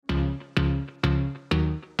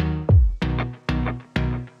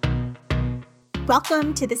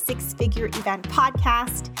Welcome to the Six Figure Event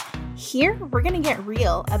Podcast. Here, we're going to get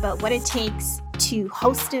real about what it takes to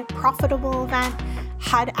host a profitable event,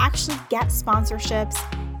 how to actually get sponsorships,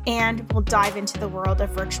 and we'll dive into the world of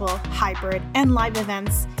virtual, hybrid, and live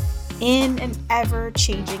events in an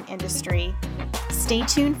ever-changing industry. Stay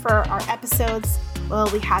tuned for our episodes where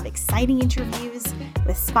we have exciting interviews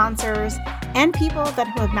with sponsors and people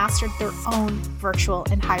who have mastered their own virtual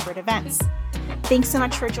and hybrid events. Thanks so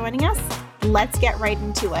much for joining us. Let's get right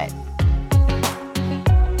into it.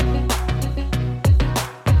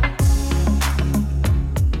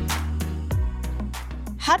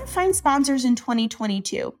 How to find sponsors in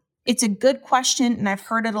 2022? It's a good question, and I've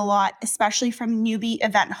heard it a lot, especially from newbie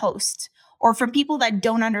event hosts or from people that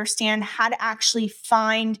don't understand how to actually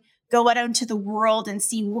go out into the world and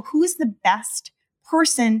see who's the best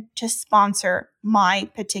person to sponsor my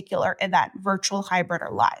particular event, virtual, hybrid, or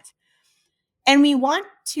live. And we want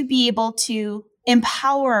to be able to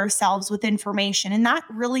empower ourselves with information. And that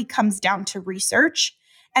really comes down to research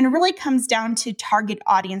and really comes down to target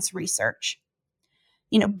audience research.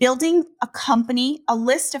 Building a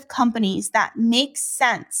list of companies that makes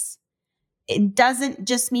sense. It doesn't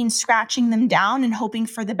just mean scratching them down and hoping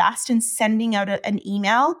for the best and sending out an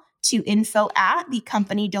email to info@ the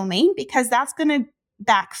company domain, because that's going to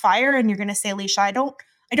backfire. And you're going to say, Alicia, I don't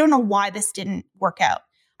know why this didn't work out.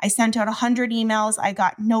 I sent out 100 emails. I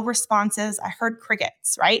got no responses. I heard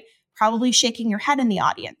crickets, right? Probably shaking your head in the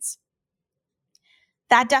audience.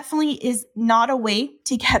 That definitely is not a way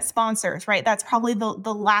to get sponsors, right? That's probably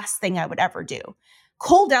the last thing I would ever do.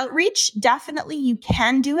 Cold outreach, definitely you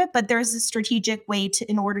can do it, but there's a strategic way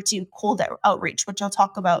in order to cold outreach, which I'll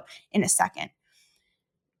talk about in a second.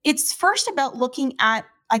 It's first about looking at,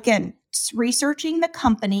 again, researching the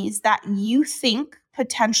companies that you think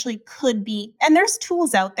potentially could be, and there's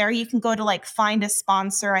tools out there. You can go to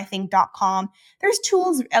findasponsor.com. There's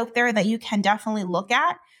tools out there that you can definitely look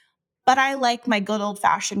at, but I like my good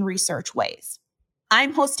old-fashioned research ways.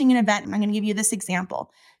 I'm hosting an event, and I'm going to give you this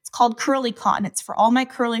example. It's called CurlyCon. It's for all my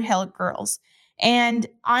curly hair girls. And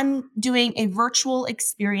I'm doing a virtual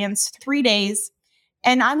experience, 3 days,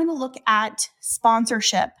 and I'm going to look at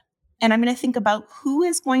sponsorship, and I'm going to think about who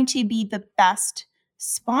is going to be the best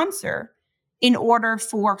sponsor in order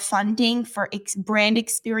for funding, for brand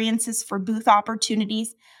experiences, for booth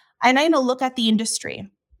opportunities. And I'm going to look at the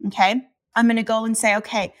industry, okay? I'm going to go and say,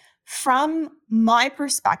 okay, from my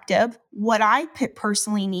perspective, what I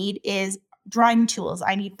personally need is drying tools.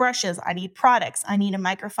 I need brushes. I need products. I need a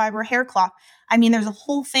microfiber hair cloth. I mean, there's a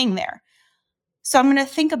whole thing there. So I'm going to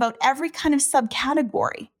think about every kind of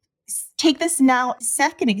subcategory. Take this now,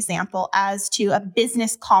 second example, as to a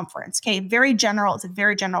business conference. Okay, very general. It's a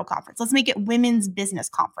very general conference. Let's make it women's business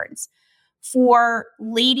conference for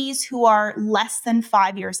ladies who are less than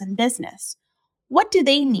 5 years in business. What do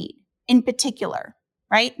they need in particular,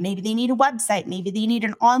 right? Maybe they need a website. Maybe they need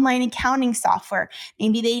an online accounting software.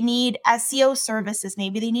 Maybe they need SEO services.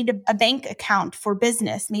 Maybe they need a bank account for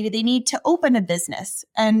business. Maybe they need to open a business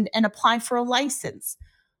and apply for a license.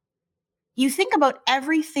 You think about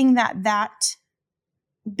everything that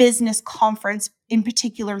business conference in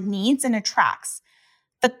particular needs and attracts.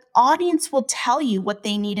 The audience will tell you what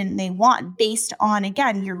they need and they want based on,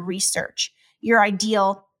 again, your research, your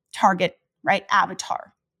ideal target, right?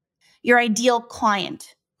 Avatar, your ideal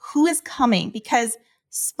client, who is coming, because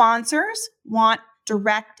sponsors want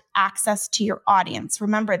direct access to your audience.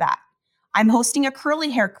 Remember that. I'm hosting a curly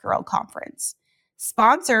hair girl conference.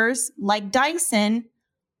 Sponsors like Dyson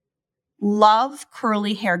love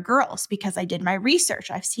curly hair girls because I did my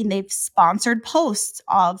research. I've seen they've sponsored posts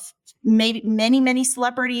of many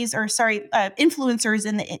celebrities influencers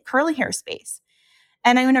in the curly hair space.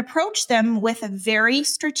 And I'm going to approach them with a very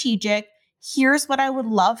strategic, here's what I would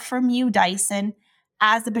love from you, Dyson,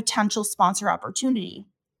 as a potential sponsor opportunity.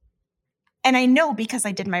 And I know because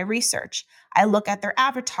I did my research. I look at their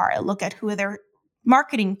avatar. I look at who they're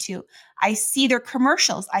marketing to. I see their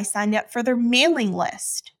commercials. I signed up for their mailing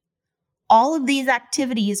list. All of these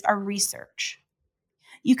activities are research.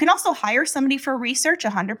 You can also hire somebody for research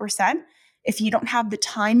 100% if you don't have the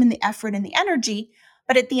time and the effort and the energy.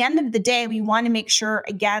 But at the end of the day, we want to make sure,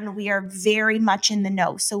 again, we are very much in the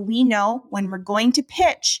know. So we know when we're going to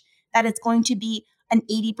pitch that it's going to be an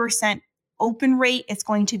 80% open rate. It's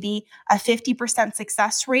going to be a 50%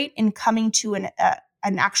 success rate in coming to an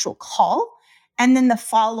actual call, and then the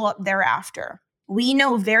follow-up thereafter. We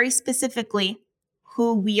know very specifically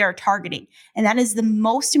who we are targeting. And that is the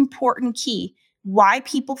most important key. Why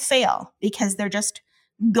people fail, because they're just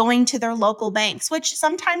going to their local banks, which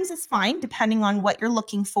sometimes is fine depending on what you're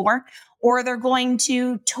looking for, or they're going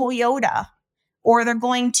to Toyota or they're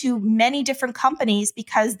going to many different companies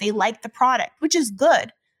because they like the product, which is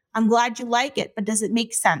good. I'm glad you like it, but does it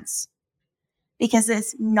make sense? Because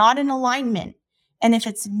it's not in alignment. And if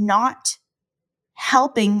it's not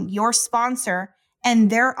helping your sponsor and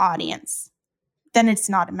their audience, then it's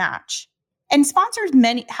not a match. And sponsors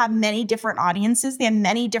have many different audiences. They have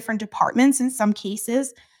many different departments in some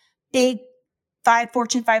cases. Big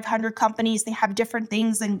Fortune 500 companies, they have different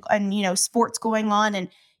things and sports going on. And,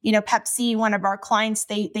 Pepsi, one of our clients,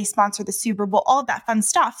 they sponsor the Super Bowl, all of that fun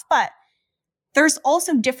stuff. But there's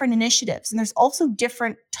also different initiatives and there's also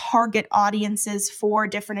different target audiences for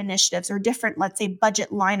different initiatives or different, let's say,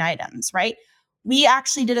 budget line items, right? We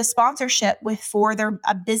actually did a sponsorship for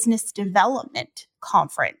a business development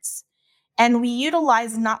conference. And we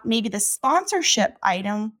utilized not maybe the sponsorship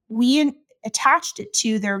item, we attached it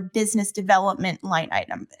to their business development line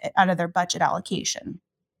item out of their budget allocation.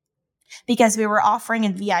 Because we were offering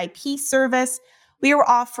a VIP service, we were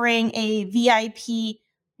offering a VIP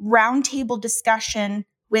roundtable discussion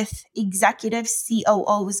with executive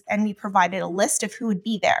COOs, and we provided a list of who would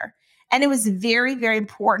be there. And it was very, very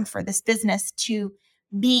important for this business to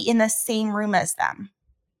be in the same room as them.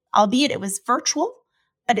 Albeit it was virtual,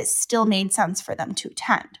 but it still made sense for them to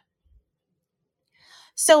attend.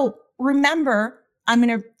 So remember, I'm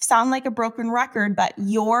going to sound like a broken record, but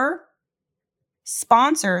your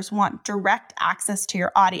sponsors want direct access to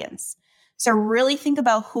your audience. So really think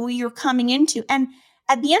about who you're coming into. And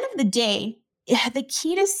at the end of the day, the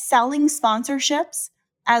key to selling sponsorships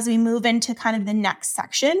as we move into kind of the next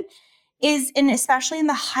section is, and especially in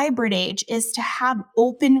the hybrid age, is to have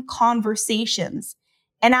open conversations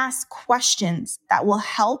and ask questions that will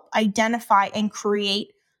help identify and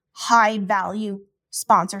create high value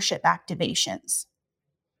sponsorship activations.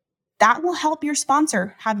 That will help your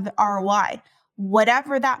sponsor have the ROI,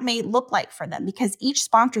 whatever that may look like for them, because each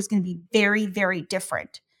sponsor is going to be very, very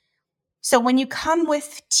different. So when you come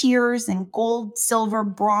with tiers and gold, silver,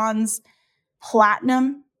 bronze,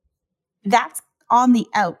 platinum, that's on the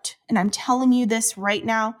out. And I'm telling you this right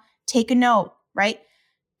now, take a note, right?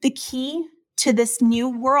 The key to this new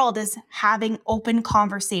world is having open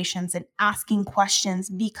conversations and asking questions,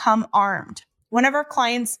 become armed. One of our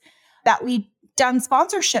clients that we done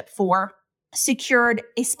sponsorship for secured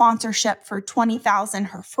a sponsorship for $20,000,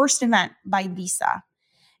 her first event by Visa.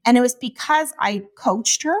 And it was because I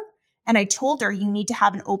coached her and I told her, you need to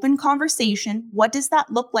have an open conversation. What does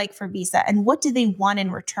that look like for Visa? And what do they want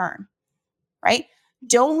in return? Right?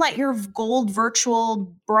 Don't let your gold,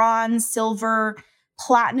 virtual, bronze, silver,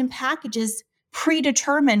 platinum packages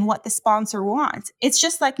predetermine what the sponsor wants. It's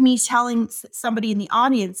just like me telling somebody in the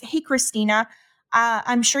audience, hey, Christina,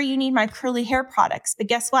 I'm sure you need my curly hair products, but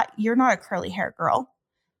guess what? You're not a curly hair girl.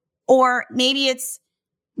 Or maybe it's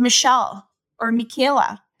Michelle or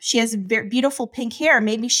Michaela. She has very beautiful pink hair.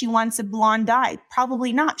 Maybe she wants a blonde dye.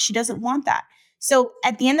 Probably not. She doesn't want that. So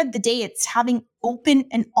at the end of the day, it's having open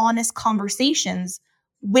and honest conversations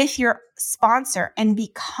with your sponsor and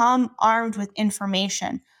become armed with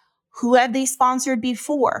information. Who have they sponsored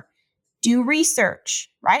before? Do research,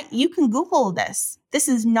 right? You can Google this. This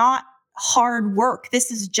is not hard work. This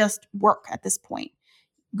is just work at this point.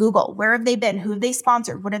 Google, where have they been? Who have they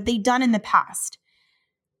sponsored? What have they done in the past?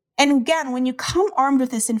 And again, when you come armed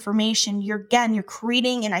with this information, you're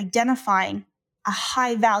creating and identifying a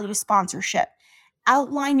high value sponsorship.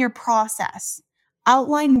 Outline your process.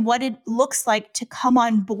 Outline what it looks like to come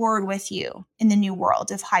on board with you in the new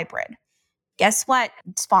world of hybrid. Guess what,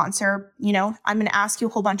 sponsor? I'm going to ask you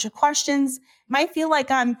a whole bunch of questions. It might feel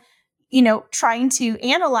like I'm, trying to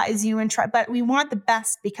analyze you but we want the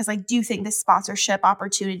best, because I do think this sponsorship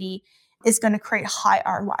opportunity is going to create high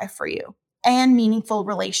ROI for you and meaningful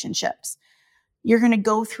relationships. You're going to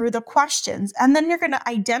go through the questions and then you're going to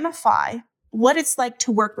identify what it's like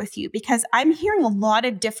to work with you, because I'm hearing a lot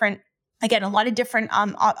of different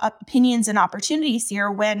opinions and opportunities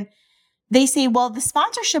here when they say, well, the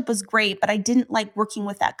sponsorship was great, but I didn't like working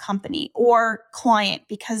with that company or client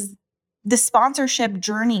because the sponsorship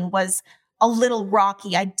journey was a little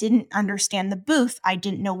rocky. I didn't understand the booth. I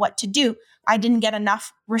didn't know what to do. I didn't get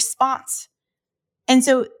enough response. And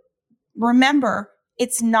so remember,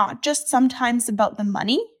 it's not just sometimes about the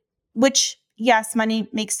money, which yes, money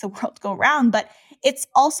makes the world go round, but it's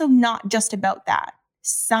also not just about that.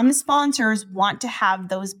 Some sponsors want to have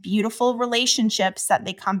those beautiful relationships that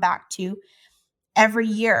they come back to every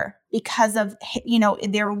year because of,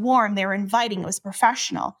 they're warm, they're inviting, it was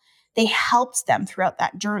professional. They helped them throughout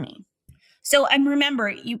that journey. So, and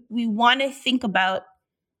remember, we want to think about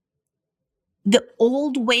the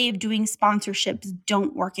old way of doing sponsorships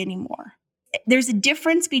don't work anymore. there's a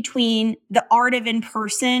difference between the art of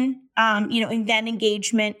in-person, event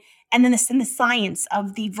engagement, and then the science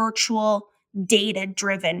of the virtual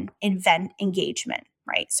data-driven event engagement,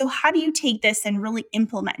 right? So how do you take this and really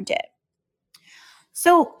implement it?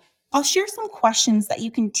 So I'll share some questions that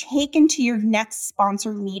you can take into your next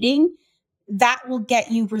sponsor meeting that will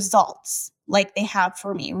get you results like they have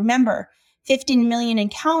for me. Remember, 15 million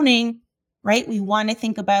and counting, right? We want to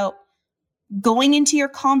think about going into your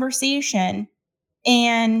conversation,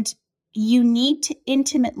 and you need to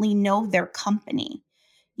intimately know their company.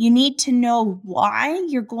 You need to know why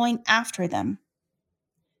you're going after them.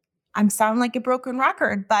 I'm sounding like a broken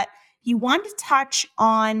record, but you want to touch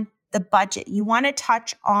on the budget. You want to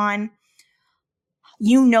touch on,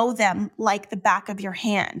 you know them like the back of your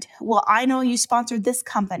hand. Well, I know you sponsored this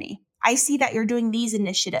company. I see that you're doing these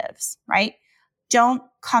initiatives, right? Don't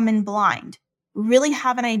come in blind. Really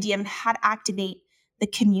have an idea on how to activate the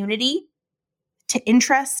community, to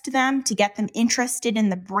interest them, to get them interested in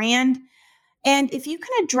the brand. And if you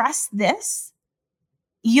can address this,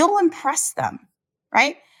 you'll impress them,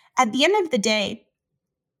 right? At the end of the day,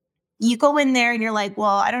 you go in there and you're like,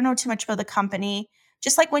 well, I don't know too much about the company.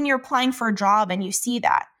 Just like when you're applying for a job and you see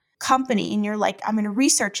that company and you're like, I'm going to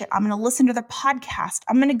research it. I'm going to listen to their podcast.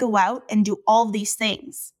 I'm going to go out and do all of these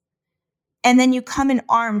things. And then you come in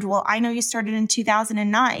armed. Well, I know you started in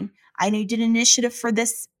 2009. I know you did an initiative for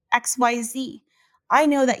this XYZ. I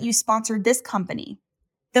know that you sponsored this company.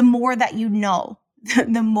 The more that you know,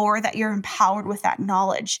 the more that you're empowered with that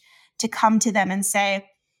knowledge to come to them and say,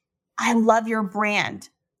 I love your brand.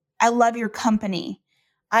 I love your company.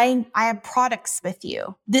 I have products with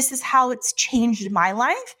you. This is how it's changed my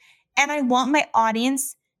life. And I want my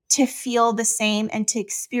audience to feel the same and to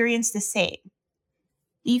experience the same.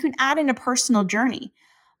 You can add in a personal journey,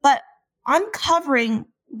 but uncovering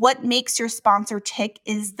what makes your sponsor tick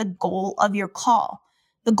is the goal of your call.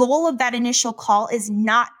 The goal of that initial call is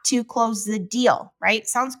not to close the deal, right?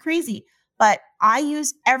 Sounds crazy, but I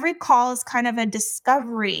use every call as kind of a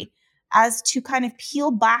discovery, as to kind of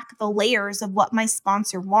peel back the layers of what my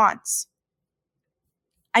sponsor wants.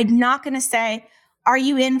 I'm not going to say, are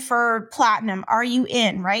you in for platinum? Are you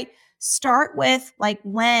in, right? Start with like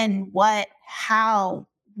when, what, how,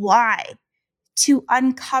 why, to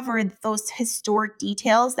uncover those historic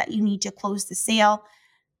details that you need to close the sale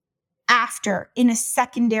after, in a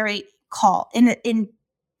secondary call, in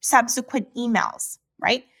subsequent emails,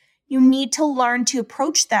 right? You need to learn to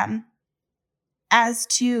approach them as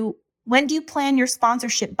to, when do you plan your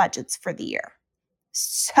sponsorship budgets for the year?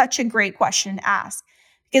 Such a great question to ask.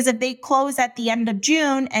 Because if they close at the end of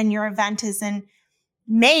June and your event is in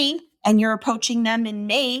May and you're approaching them in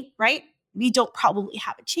May, right? We don't probably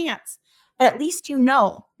have a chance. But at least you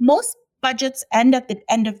know, most budgets end at the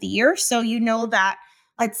end of the year. So you know that,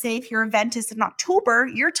 let's say if your event is in October,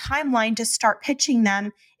 your timeline to start pitching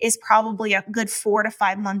them is probably a good 4 to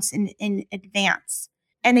 5 months in advance.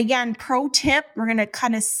 And again, pro tip, we're going to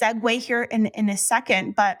kind of segue here in a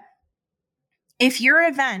second, but if your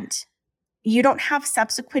event, you don't have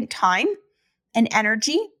subsequent time and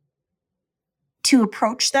energy to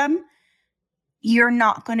approach them, you're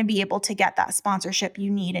not going to be able to get that sponsorship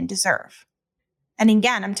you need and deserve. And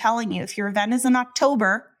again, I'm telling you, if your event is in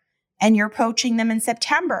October and you're approaching them in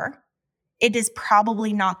September, it is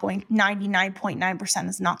probably not going, 99.9%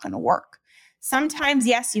 is not going to work. Sometimes,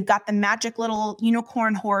 yes, you've got the magic little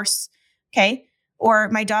unicorn horse, okay? Or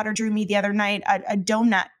my daughter drew me the other night a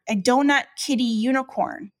donut kitty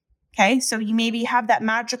unicorn, okay? So you maybe have that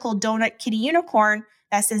magical donut kitty unicorn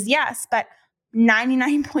that says yes, but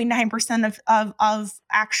 99.9% of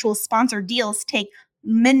actual sponsored deals take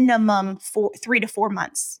minimum 3 to 4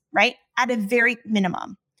 months, right? At a very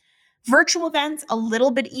minimum. Virtual events, a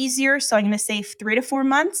little bit easier. So I'm going to say 3 to 4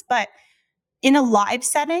 months, but in a live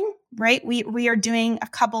setting, right? We are doing a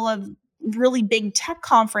couple of really big tech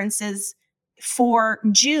conferences for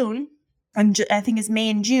June, and I think it's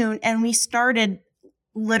May and June, and we started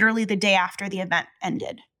literally the day after the event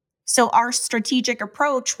ended. So our strategic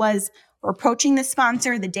approach was, we're approaching the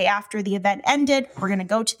sponsor the day after the event ended. We're going to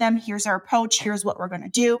go to them. Here's our approach. Here's what we're going to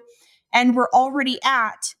do. And we're already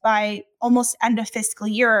at, by almost end of fiscal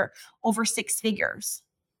year, over 6 figures.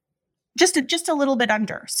 Just a little bit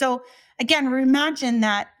under. So again, imagine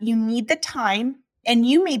that you need the time, and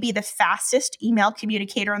you may be the fastest email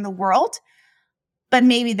communicator in the world, but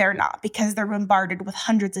maybe they're not, because they're bombarded with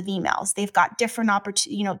hundreds of emails. They've got different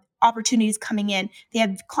opportunities coming in. They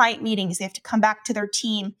have client meetings. They have to come back to their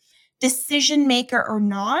team. Decision maker or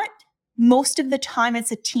not, most of the time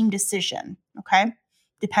it's a team decision, okay?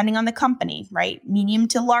 Depending on the company, right? Medium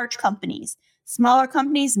to large companies. Smaller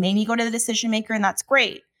companies, maybe go to the decision maker, and that's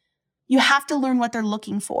great. You have to learn what they're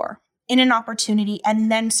looking for in an opportunity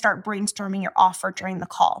and then start brainstorming your offer during the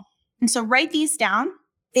call. And so write these down.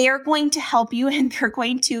 They are going to help you and they're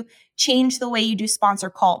going to change the way you do sponsor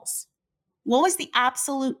calls. What was the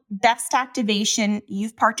absolute best activation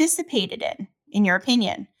you've participated in your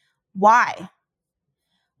opinion? Why?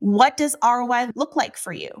 What does ROI look like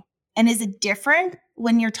for you? And is it different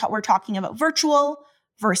when we're talking about virtual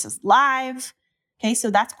versus live? Okay,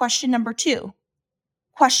 so that's question number 2.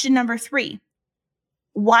 Question number 3,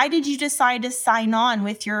 why did you decide to sign on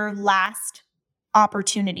with your last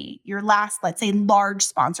opportunity, your last, let's say, large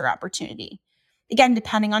sponsor opportunity? Again,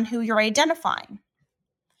 depending on who you're identifying.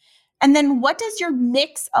 And then what does your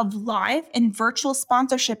mix of live and virtual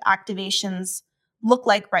sponsorship activations look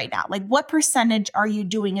like right now? Like what percentage are you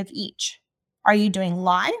doing of each? Are you doing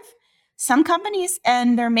live? Some companies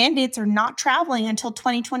and their mandates are not traveling until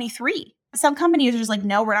 2023. Some companies are just like,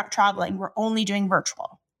 no, we're not traveling. We're only doing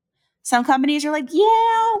virtual. Some companies are like,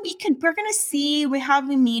 yeah, we're going to see. We have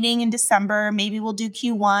a meeting in December. Maybe we'll do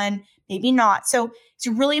Q1, maybe not. So it's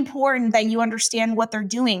really important that you understand what they're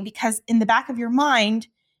doing, because in the back of your mind,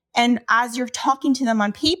 and as you're talking to them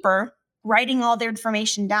on paper, writing all their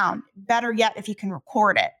information down, better yet, if you can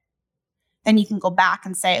record it, then you can go back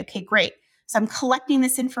and say, okay, great. So I'm collecting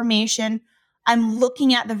this information. I'm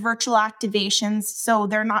looking at the virtual activations. So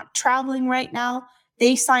they're not traveling right now.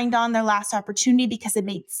 They signed on their last opportunity because it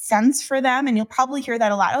made sense for them. And you'll probably hear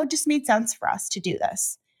that a lot. Oh, it just made sense for us to do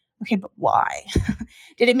this. Okay, but why?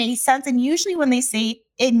 Did it make sense? And usually when they say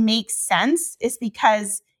it makes sense, it's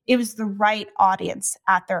because it was the right audience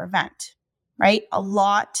at their event, right? A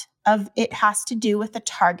lot of it has to do with the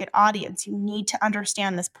target audience. You need to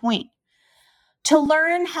understand this point to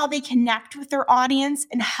learn how they connect with their audience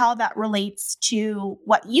and how that relates to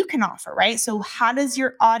what you can offer, right? So how does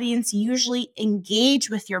your audience usually engage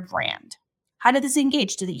with your brand? How do they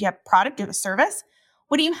engage? Do you have a product? Do you have a service?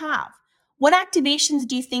 What do you have? What activations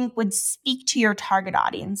do you think would speak to your target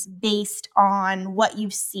audience based on what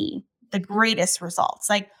you've seen, the greatest results?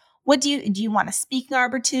 Like, what do you want a speaking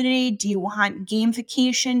opportunity? Do you want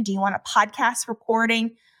gamification? Do you want a podcast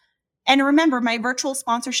recording? And remember, my virtual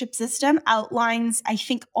sponsorship system outlines, I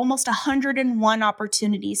think, almost 101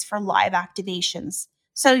 opportunities for live activations.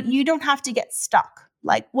 So you don't have to get stuck.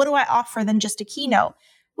 Like, what do I offer than just a keynote,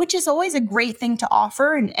 which is always a great thing to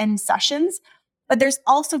offer in sessions. But there's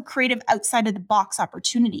also creative outside of the box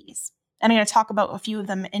opportunities. And I'm going to talk about a few of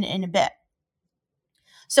them in a bit.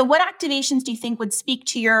 So what activations do you think would speak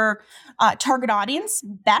to your target audience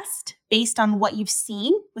best based on what you've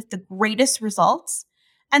seen with the greatest results?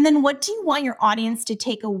 And then what do you want your audience to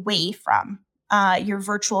take away from your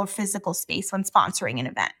virtual or physical space when sponsoring an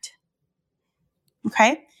event?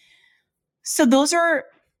 Okay. So those are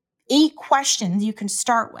 8 questions you can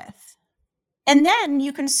start with. And then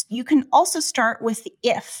you can also start with the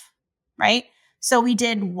if, right? So we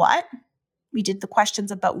did what? We did the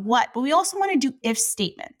questions about what, but we also want to do if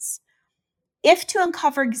statements. If to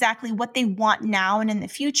uncover exactly what they want now and in the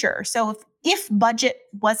future. So if budget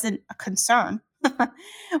wasn't a concern,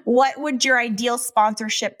 what would your ideal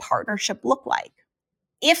sponsorship partnership look like?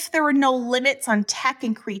 If there were no limits on tech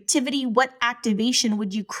and creativity, what activation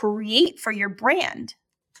would you create for your brand?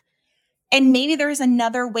 And maybe there's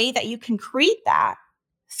another way that you can create that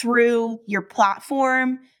through your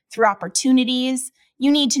platform, through opportunities.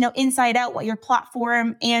 You need to know inside out what your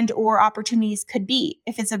platform and or opportunities could be.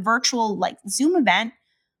 If it's a virtual like Zoom event,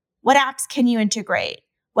 what apps can you integrate?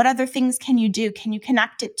 What other things can you do? Can you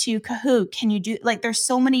connect it to Kahoot? Can you do, like, there's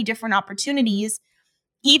so many different opportunities,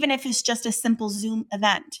 even if it's just a simple Zoom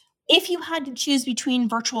event. If you had to choose between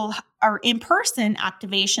virtual or in-person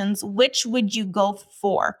activations, which would you go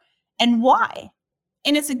for and why?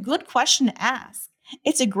 And it's a good question to ask.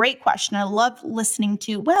 It's a great question. I love listening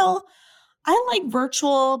to, well, I like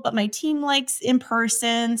virtual, but my team likes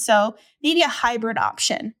in-person. So maybe a hybrid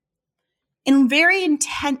option. And very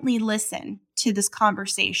intently listen to this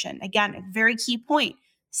conversation. Again, a very key point.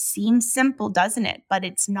 Seems simple, doesn't it? But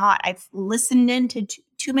it's not. I've listened into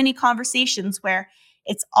too many conversations where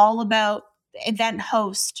it's all about the event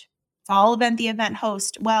host. It's all about the event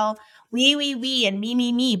host. Well, we, and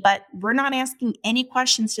me, but we're not asking any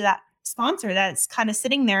questions to that sponsor that's kind of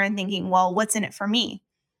sitting there and thinking, well, what's in it for me?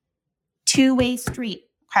 Two-way street,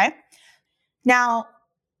 okay? Now,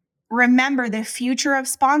 remember, the future of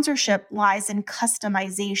sponsorship lies in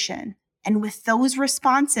customization. And with those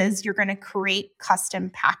responses, you're going to create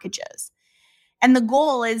custom packages. And the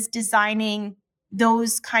goal is designing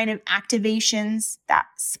those kind of activations that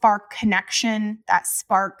spark connection, that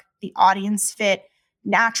spark the audience fit,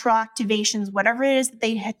 natural activations, whatever it is that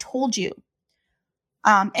they had told you.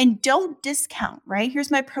 And don't discount, right?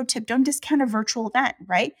 Here's my pro tip. Don't discount a virtual event,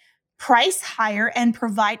 right? Price higher and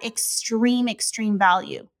provide extreme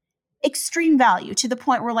value. Extreme value to the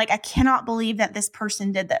point where I cannot believe that this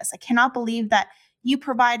person did this. I cannot believe that you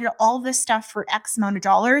provided all this stuff for X amount of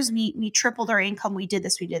dollars. We tripled our income. We did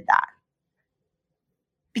this, we did that.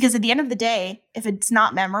 Because at the end of the day, if it's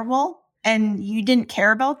not memorable and you didn't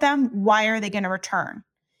care about them, why are they going to return?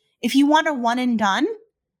 If you want a one and done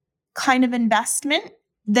kind of investment,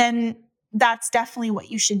 then that's definitely what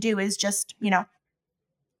you should do, is just,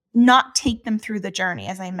 not take them through the journey,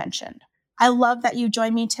 as I mentioned. I love that you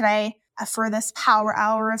joined me today for this power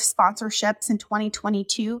hour of sponsorships in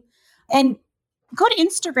 2022. And go to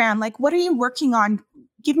Instagram. What are you working on?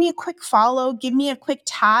 Give me a quick follow, give me a quick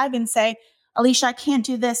tag and say, Alicia, I can't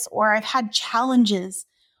do this, or I've had challenges,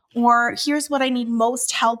 or here's what I need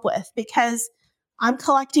most help with, because I'm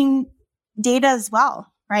collecting data as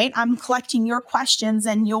well, right? I'm collecting your questions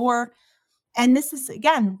and this is,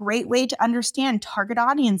 again, great way to understand target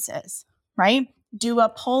audiences, right? Do a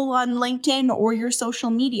poll on LinkedIn or your social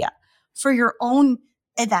media for your own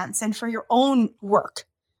events and for your own work,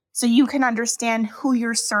 so you can understand who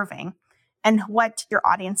you're serving and what your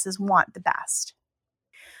audiences want the best.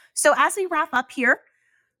 So as we wrap up here,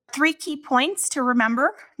 3 key points to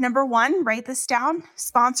remember. Number 1, write this down.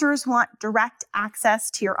 Sponsors want direct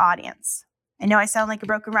access to your audience. I know I sound like a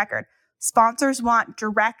broken record. Sponsors want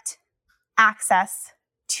direct access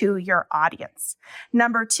to your audience.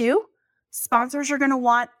 Number 2, sponsors are going to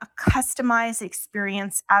want a customized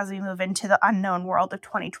experience as we move into the unknown world of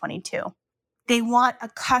 2022. They want a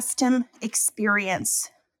custom experience.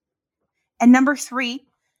 And number 3,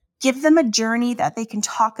 give them a journey that they can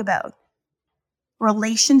talk about.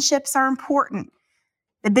 Relationships are important.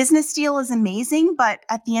 The business deal is amazing, but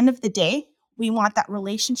at the end of the day, we want that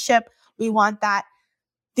relationship. We want that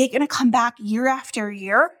they're going to come back year after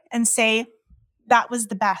year and say, that was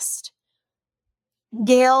the best.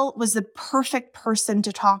 Gail was the perfect person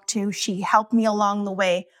to talk to. She helped me along the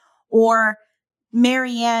way. Or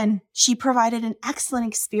Marianne, she provided an excellent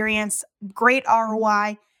experience, great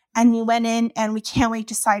ROI, and we went in and we can't wait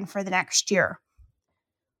to sign for the next year.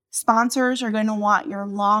 Sponsors are going to want your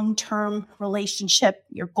long-term relationship,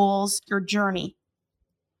 your goals, your journey.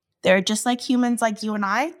 They're just like humans like you and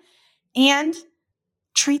I, and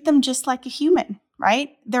treat them just like a human, right?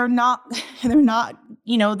 They're not,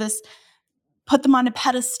 this, put them on a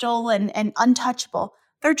pedestal and untouchable.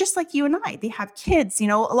 They're just like you and I. They have kids. A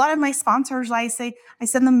lot of my sponsors, I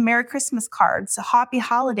send them Merry Christmas cards, Happy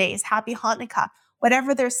Holidays, Happy Hanukkah,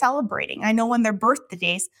 whatever they're celebrating. I know when their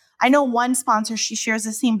birthdays. I know one sponsor, she shares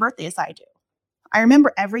the same birthday as I do. I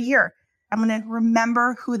remember every year. I'm going to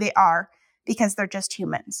remember who they are because they're just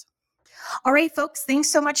humans. All right, folks, thanks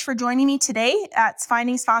so much for joining me today at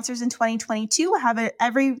Finding Sponsors in 2022. I have it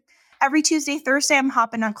every Tuesday, Thursday. I'm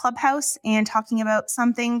hopping on Clubhouse and talking about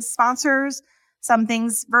some things sponsors, some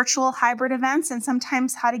things virtual hybrid events, and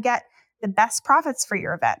sometimes how to get the best profits for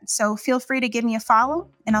your event. So feel free to give me a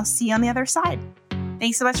follow, and I'll see you on the other side.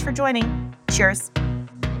 Thanks so much for joining. Cheers.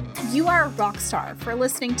 You are a rock star for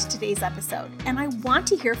listening to today's episode, and I want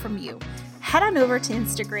to hear from you. Head on over to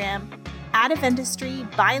Instagram,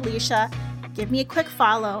 @Eventistry by Alicia. Give me a quick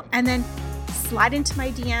follow, and then slide into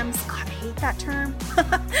my DMs. God, I hate that term,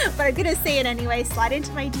 but I'm going to say it anyway. Slide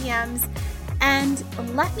into my DMs and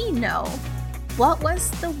let me know, what was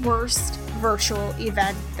the worst virtual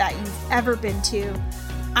event that you've ever been to?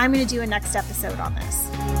 I'm going to do a next episode on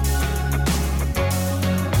this.